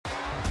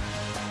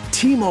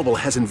T-Mobile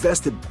has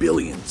invested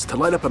billions to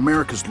light up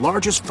America's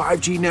largest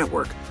 5G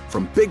network,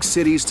 from big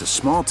cities to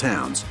small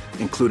towns,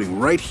 including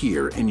right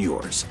here in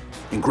yours.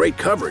 And great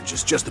coverage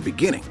is just the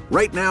beginning.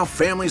 Right now,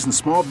 families and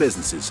small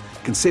businesses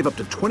can save up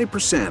to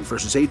 20%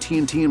 versus AT&T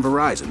and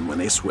Verizon when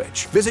they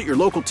switch. Visit your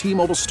local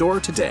T-Mobile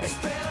store today.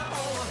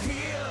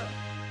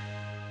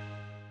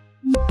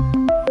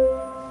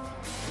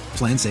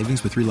 Plan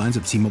savings with 3 lines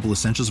of T-Mobile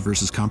Essentials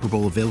versus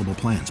comparable available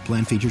plans.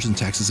 Plan features and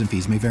taxes and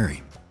fees may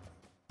vary.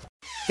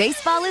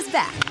 Baseball is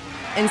back,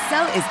 and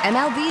so is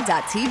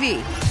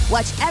MLB.tv.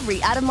 Watch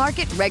every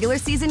out-of-market regular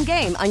season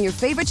game on your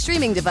favorite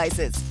streaming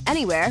devices,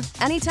 anywhere,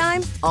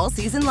 anytime, all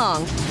season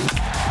long.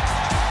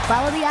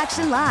 Follow the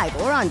action live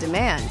or on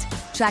demand.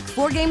 Track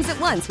 4 games at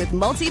once with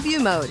multi-view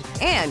mode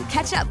and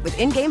catch up with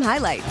in-game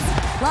highlights.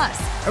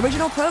 Plus,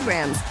 original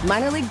programs,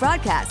 minor league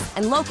broadcasts,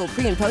 and local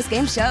pre- and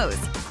post-game shows.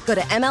 Go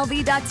to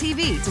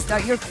MLB.tv to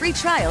start your free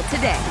trial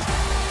today.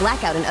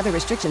 Blackout and other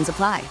restrictions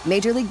apply.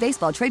 Major League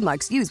Baseball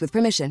trademarks used with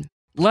permission.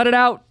 Let it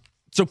out.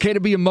 It's okay to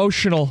be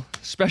emotional,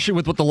 especially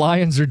with what the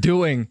Lions are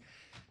doing.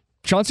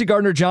 Chauncey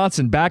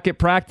Gardner-Johnson, back at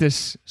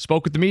practice,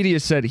 spoke with the media,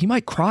 said he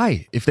might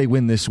cry if they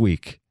win this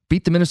week.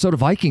 Beat the Minnesota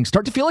Vikings.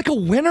 Start to feel like a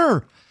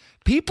winner.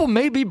 People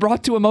may be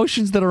brought to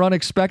emotions that are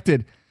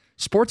unexpected.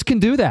 Sports can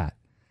do that.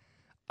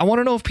 I want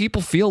to know if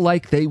people feel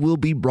like they will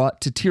be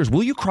brought to tears.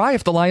 Will you cry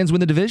if the Lions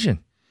win the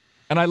division?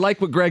 And I like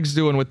what Greg's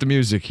doing with the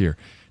music here.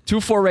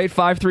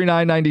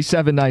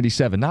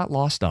 248-539-9797. Not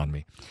lost on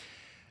me.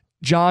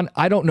 John,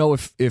 I don't know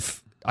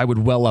if I would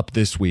well up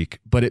this week,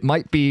 but it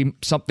might be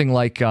something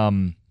like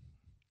when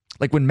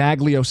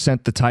Maglio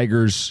sent the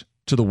Tigers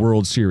to the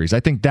World Series. I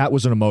think that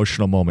was an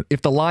emotional moment.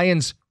 If the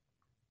Lions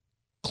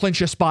clinch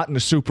a spot in the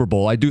Super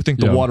Bowl, I do think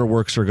the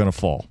waterworks are going to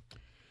fall.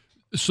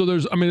 So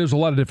there's a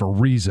lot of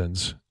different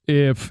reasons.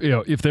 If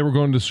they were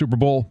going to the Super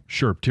Bowl,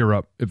 sure, tear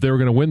up. If they were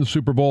going to win the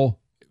Super Bowl,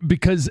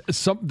 because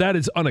that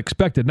is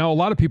unexpected. Now, a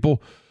lot of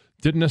people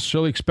didn't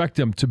necessarily expect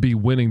them to be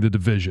winning the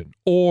division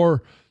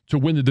or to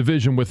win the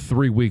division with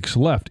 3 weeks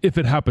left. If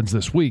it happens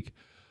this week,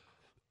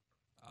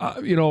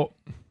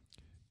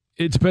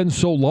 it's been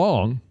so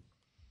long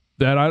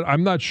that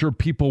I'm not sure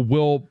people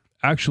will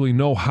actually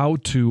know how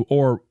to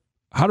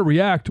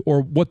react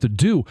or what to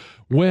do.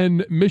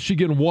 When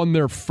Michigan won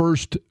their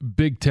first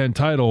Big Ten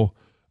title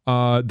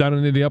down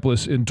in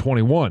Indianapolis in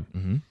 21,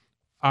 mm-hmm.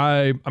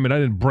 I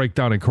didn't break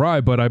down and cry,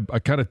 but I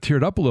kind of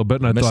teared up a little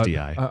bit, and I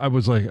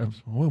was like,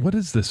 what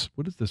is this?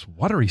 What is this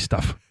watery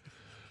stuff?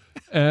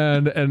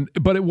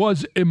 But it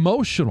was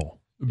emotional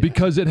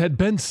because it had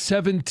been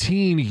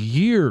 17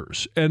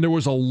 years, and there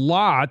was a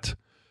lot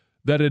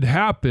that had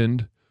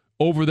happened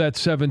over that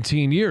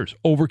 17 years.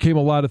 Overcame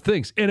a lot of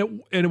things,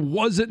 and it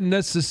wasn't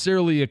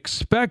necessarily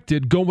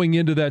expected going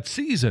into that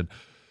season.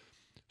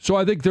 So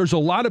I think there's a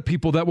lot of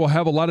people that will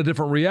have a lot of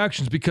different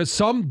reactions because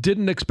some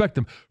didn't expect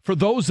them. For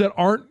those that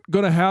aren't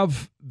going to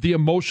have the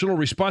emotional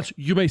response,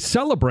 you may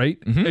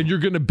celebrate and you're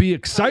going to be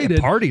excited.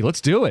 Party,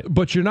 let's do it.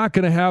 But you're not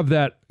going to have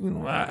that,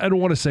 I don't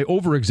want to say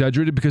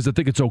over-exaggerated because I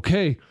think it's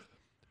okay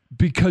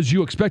because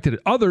you expected it.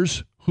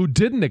 Others who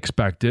didn't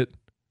expect it,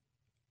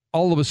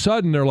 all of a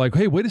sudden they're like,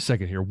 hey, wait a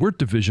second here. We're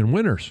division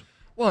winners.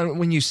 Well,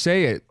 when you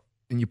say it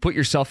and you put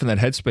yourself in that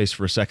headspace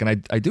for a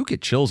second, I do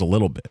get chills a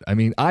little bit. I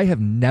mean, I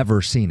have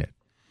never seen it.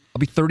 I'll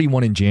be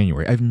 31 in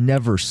January. I've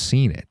never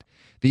seen it.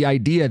 The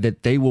idea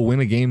that they will win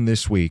a game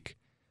this week,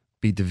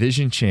 be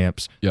division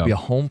champs, be a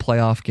home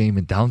playoff game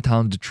in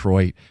downtown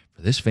Detroit,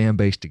 for this fan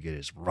base to get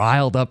as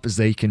riled up as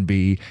they can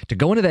be, to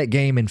go into that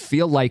game and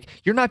feel like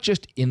you're not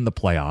just in the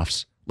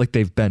playoffs, like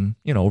they've been,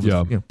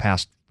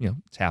 past,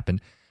 it's happened,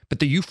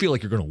 but that you feel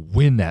like you're going to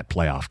win that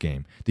playoff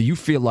game, that you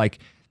feel like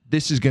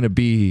this is going to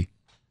be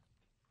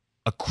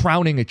a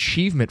crowning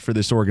achievement for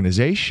this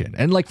organization.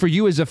 And like for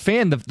you as a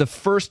fan, the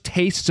first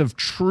tastes of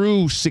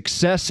true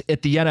success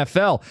at the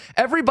NFL,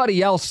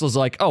 everybody else was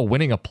like, oh,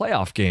 winning a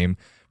playoff game.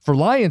 For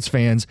Lions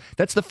fans,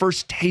 that's the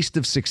first taste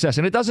of success.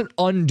 And it doesn't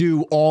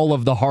undo all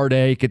of the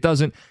heartache. It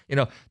doesn't,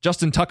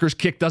 Justin Tucker's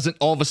kick doesn't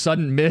all of a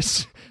sudden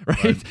miss,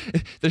 right?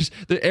 There's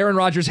the Aaron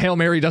Rodgers Hail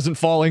Mary doesn't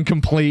fall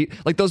incomplete.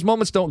 Like those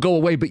moments don't go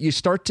away, but you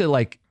start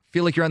to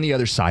feel like you're on the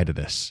other side of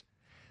this.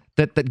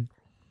 That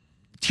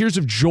tears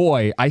of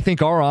joy, I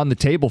think, are on the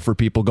table for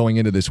people going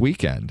into this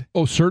weekend.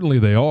 Oh, certainly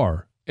they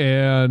are.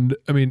 And,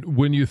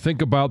 when you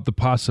think about the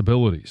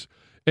possibilities,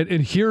 and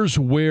here's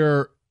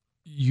where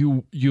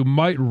you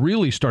might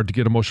really start to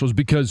get emotional is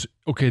because,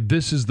 okay,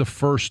 this is the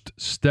first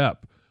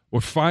step.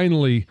 We're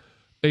finally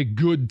a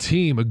good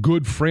team, a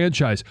good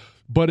franchise,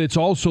 but it's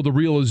also the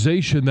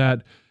realization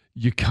that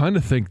you kind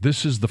of think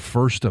this is the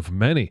first of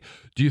many.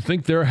 Do you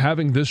think they're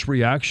having this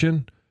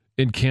reaction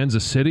in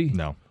Kansas City?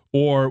 No.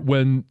 Or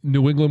when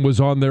New England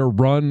was on their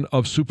run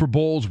of Super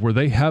Bowls, were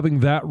they having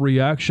that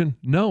reaction?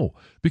 No,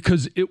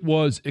 because it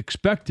was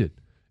expected.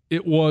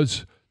 It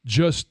was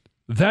just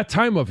that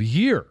time of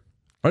year.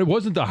 Right? It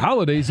wasn't the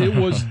holidays. It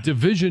was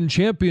division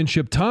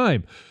championship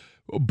time.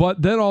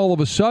 But then all of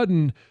a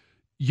sudden,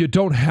 you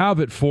don't have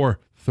it for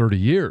 30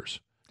 years.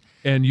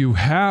 And you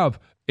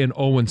have an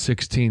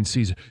 0-16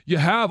 season. You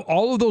have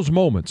all of those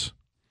moments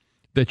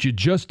that you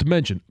just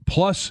mentioned,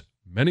 plus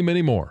many,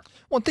 many more.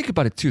 Well, think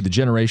about it, too, the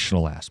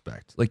generational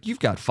aspect. Like, you've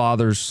got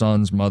fathers,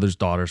 sons, mothers,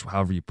 daughters,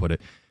 however you put it,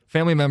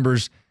 family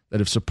members that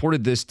have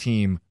supported this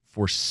team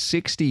for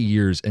 60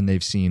 years, and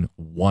they've seen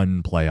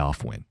one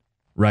playoff win,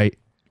 right?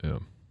 Yeah.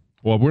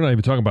 Well, we're not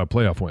even talking about a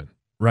playoff win.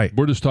 Right.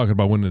 We're just talking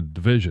about winning the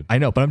division. I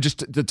know, but I'm just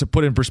to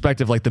put in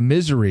perspective, like, the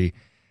misery,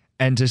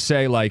 and to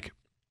say, like,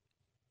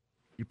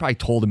 you probably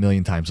told a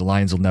million times, the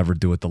Lions will never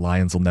do it, the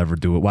Lions will never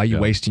do it. Why are you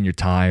wasting your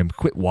time?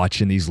 Quit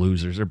watching these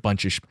losers. They're a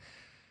bunch of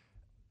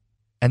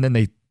and then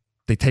they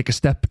take a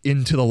step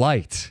into the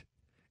light,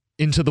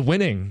 into the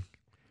winning,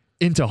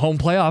 into home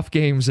playoff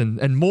games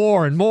and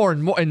more and more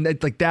and more.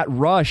 And like that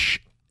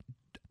rush,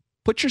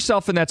 put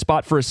yourself in that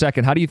spot for a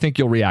second. How do you think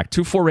you'll react?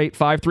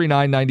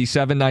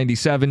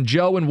 248-539-9797.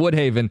 Joe in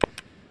Woodhaven,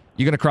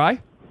 you going to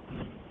cry?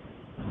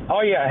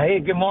 Oh, yeah. Hey,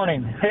 good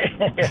morning.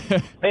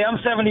 Hey, I'm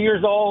 70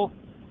 years old,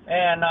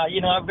 and,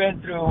 I've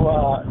been through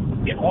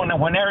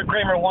when Eric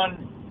Kramer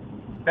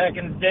won back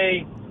in the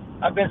day,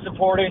 I've been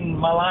supporting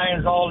my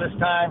Lions all this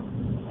time.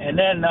 And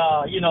then,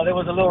 there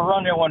was a little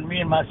run there when me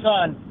and my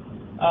son,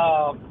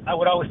 I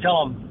would always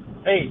tell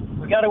him, hey,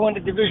 we got to win the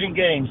division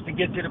games to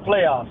get to the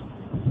playoffs,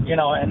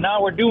 and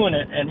now we're doing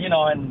it. And,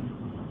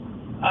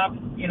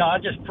 I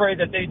just pray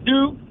that they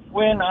do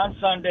win on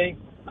Sunday.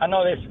 I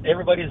know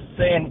everybody's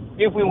saying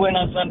if we win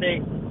on Sunday,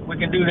 we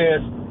can do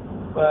this.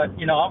 But,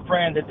 I'm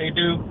praying that they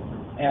do.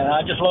 And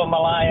I just love my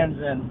Lions.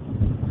 And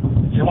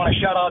just want to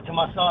shout out to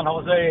my son,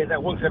 Jose,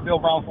 that works at Bill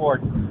Brown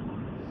Ford.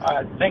 All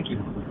right, thank you.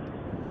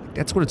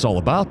 That's what it's all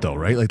about, though,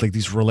 right? Like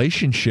these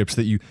relationships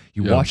that you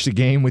watch the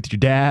game with your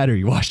dad, or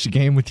you watch the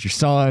game with your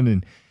son,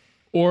 and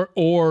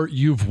or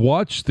you've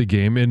watched the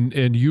game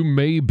and you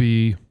may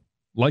be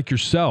like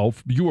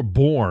yourself. You were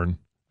born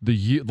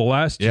the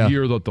last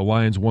year that the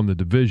Lions won the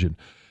division,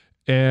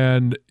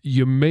 and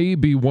you may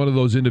be one of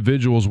those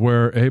individuals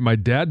where, hey, my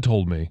dad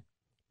told me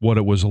what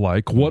it was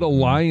like, what a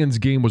Lions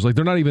game was like.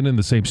 They're not even in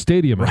the same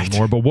stadium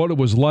anymore, but what it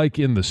was like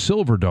in the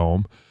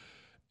Silverdome.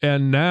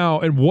 And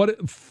what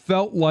it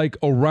felt like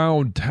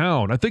around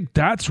town. I think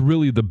that's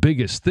really the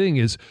biggest thing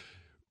is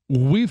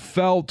we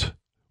felt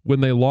when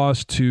they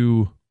lost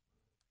to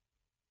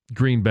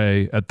Green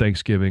Bay at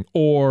Thanksgiving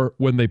or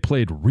when they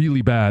played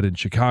really bad in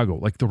Chicago.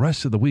 Like the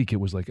rest of the week, it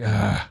was like,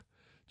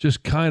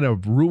 just kind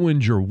of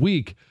ruined your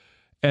week.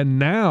 And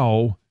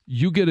now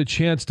you get a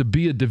chance to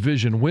be a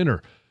division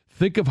winner.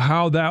 Think of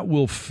how that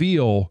will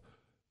feel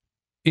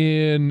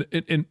in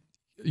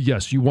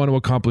yes, you want to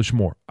accomplish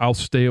more. I'll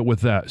state it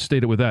with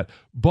that.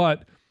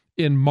 But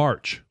in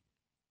March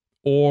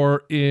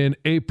or in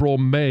April,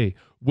 May,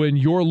 when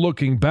you're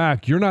looking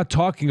back, you're not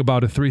talking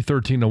about a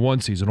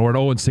 3-13-1 season or an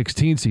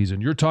 0-16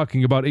 season. You're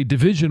talking about a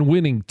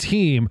division-winning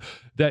team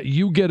that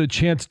you get a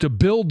chance to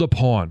build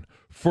upon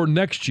for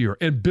next year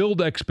and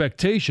build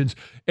expectations.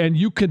 And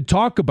you can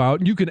talk about,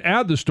 and you can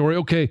add the story,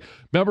 okay,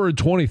 remember in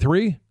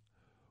 23,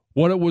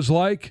 what it was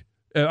like?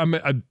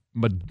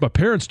 My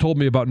parents told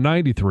me about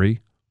 93.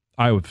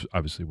 I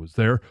obviously was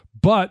there,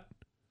 but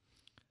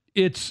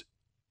it's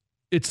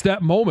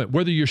that moment,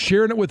 whether you're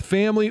sharing it with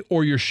family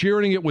or you're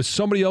sharing it with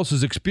somebody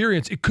else's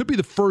experience. It could be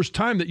the first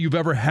time that you've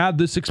ever had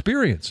this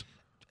experience.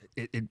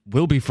 It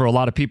will be for a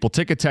lot of people.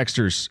 Ticket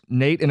texters,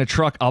 Nate in a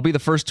truck, I'll be the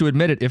first to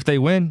admit it. If they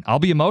win, I'll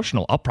be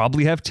emotional. I'll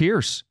probably have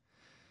tears.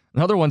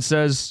 Another one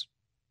says,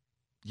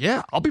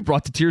 yeah, I'll be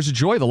brought to tears of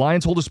joy. The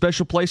Lions hold a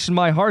special place in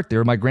my heart.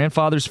 They're my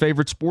grandfather's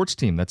favorite sports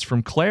team. That's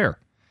from Claire.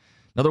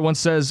 Another one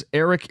says,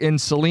 Eric in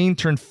Saline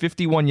turned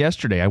 51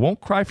 yesterday. I won't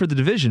cry for the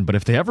division, but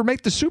if they ever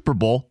make the Super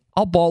Bowl,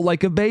 I'll bawl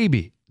like a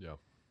baby. Yeah.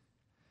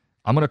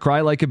 I'm going to cry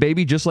like a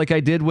baby just like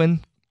I did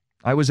when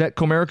I was at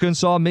Comerica and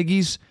saw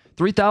Miggy's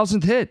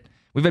 3,000th hit.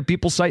 We've had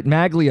people cite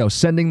Maglio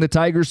sending the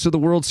Tigers to the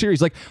World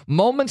Series. Like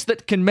moments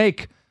that can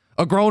make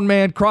a grown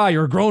man cry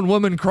or a grown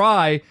woman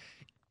cry,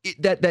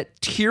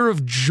 that tear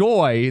of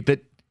joy,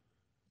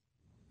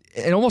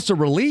 and almost a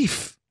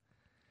relief.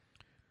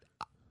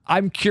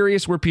 I'm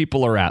curious where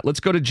people are at. Let's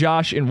go to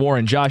Josh in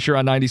Warren. Josh, you're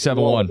on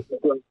 97.1.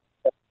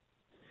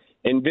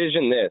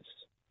 Envision this.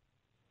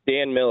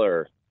 Dan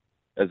Miller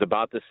is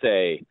about to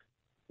say,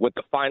 with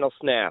the final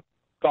snap,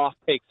 Goff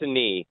takes a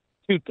knee.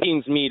 Two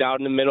teams meet out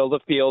in the middle of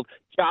the field.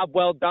 Job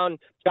well done.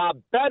 Job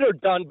better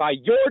done by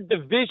your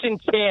division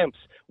champs.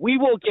 We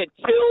will get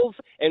chills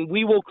and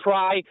we will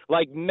cry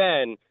like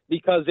men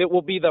because it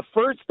will be the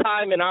first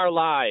time in our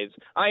lives,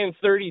 I am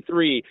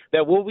 33,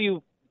 that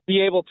we'll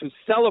be able to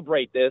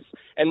celebrate this.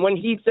 And when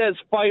he says,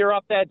 fire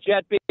up that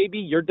jet, baby,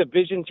 your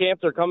division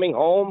champs are coming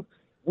home,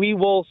 we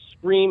will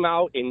scream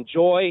out in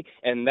joy,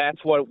 and that's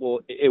what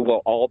it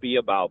will all be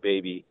about,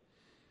 baby.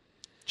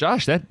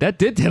 Josh, that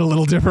did hit a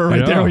little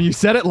different there when you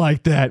said it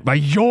like that. By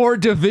your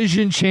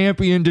division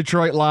champion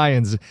Detroit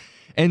Lions.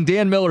 And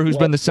Dan Miller, who's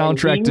been the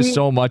soundtrack to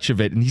so much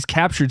of it, and he's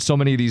captured so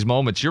many of these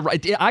moments. You're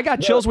right. I got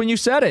chills when you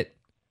said it.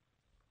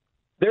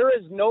 There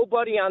is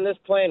nobody on this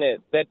planet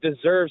that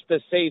deserves to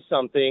say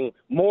something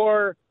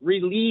more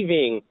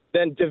relieving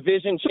than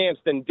division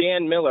champs than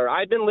Dan Miller.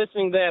 I've been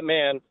listening to that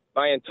man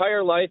my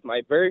entire life.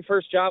 My very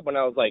first job when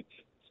I was like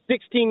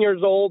 16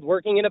 years old,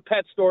 working in a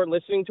pet store,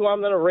 listening to him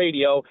on the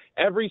radio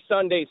every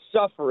Sunday,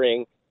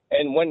 suffering.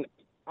 And when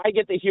I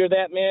get to hear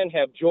that man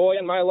have joy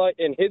in my life,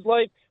 in his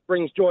life,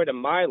 brings joy to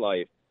my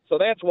life. So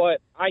that's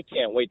what I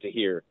can't wait to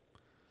hear.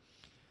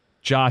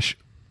 Josh,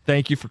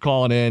 thank you for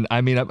calling in.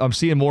 I mean, I'm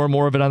seeing more and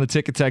more of it on the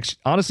ticket text.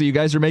 Honestly, you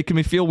guys are making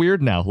me feel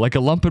weird now, like a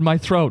lump in my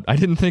throat. I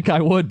didn't think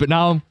I would, but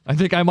now I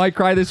think I might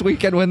cry this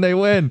weekend when they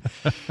win.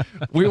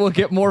 We will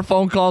get more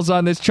phone calls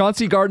on this.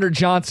 Chauncey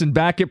Gardner-Johnson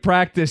back at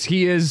practice.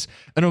 He is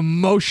an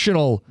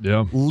emotional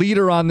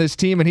leader on this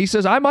team, and he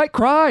says, I might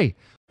cry.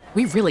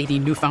 We really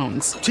need new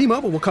phones.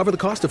 T-Mobile will cover the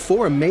cost of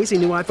 4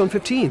 amazing new iPhone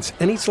 15s,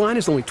 and each line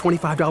is only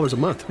 $25 a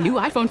month. New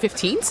iPhone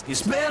 15s?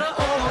 It's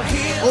better over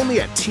here.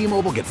 Only at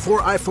T-Mobile, get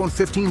 4 iPhone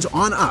 15s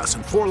on us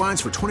and 4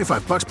 lines for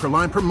 $25 per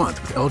line per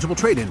month with eligible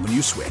trade-in when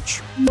you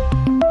switch.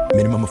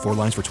 Minimum of 4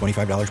 lines for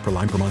 $25 per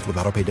line per month with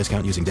autopay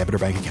discount using debit or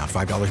bank account.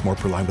 $5 more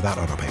per line without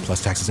autopay,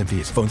 plus taxes and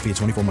fees. Phone fee at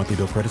 24 monthly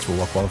bill credits for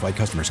well-qualified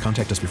customers.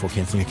 Contact us before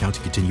canceling account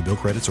to continue bill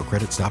credits or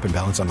credit stop and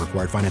balance on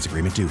required finance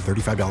agreement due.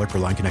 $35 per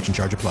line connection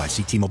charge applies.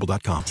 See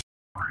T-Mobile.com.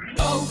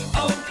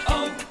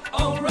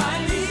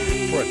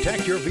 O'Reilly.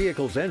 Protect your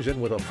vehicle's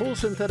engine with a full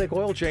synthetic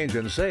oil change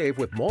and save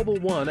with Mobile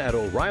One at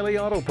O'Reilly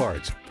Auto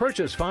Parts.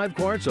 Purchase 5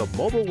 quarts of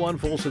Mobile One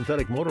full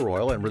synthetic motor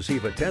oil and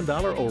receive a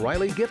 $10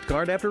 O'Reilly gift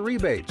card after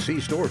rebate. See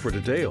store for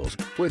details.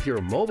 With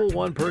your Mobile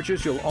One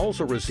purchase, you'll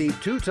also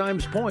receive 2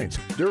 times points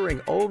during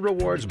O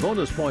Rewards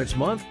Bonus Points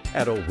Month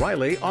at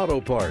O'Reilly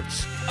Auto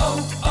Parts.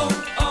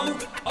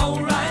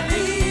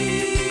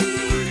 O'Reilly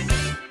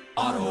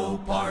Auto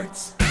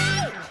Parts.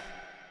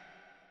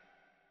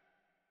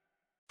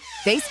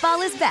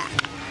 Baseball is back,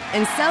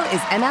 and so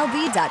is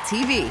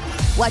MLB.tv.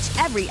 Watch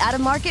every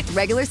out-of-market,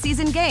 regular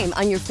season game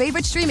on your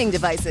favorite streaming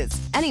devices,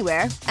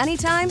 anywhere,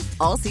 anytime,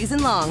 all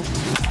season long.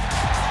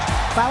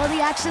 Follow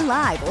the action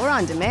live or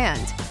on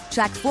demand.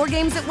 Track 4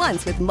 games at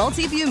once with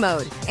multi-view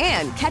mode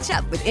and catch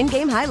up with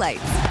in-game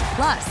highlights.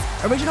 Plus,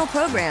 original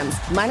programs,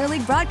 minor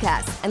league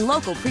broadcasts, and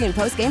local pre- and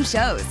post-game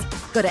shows.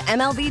 Go to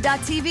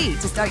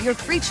MLB.tv to start your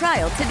free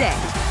trial today.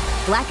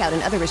 Blackout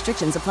and other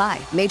restrictions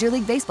apply. Major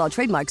League Baseball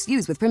trademarks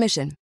used with permission.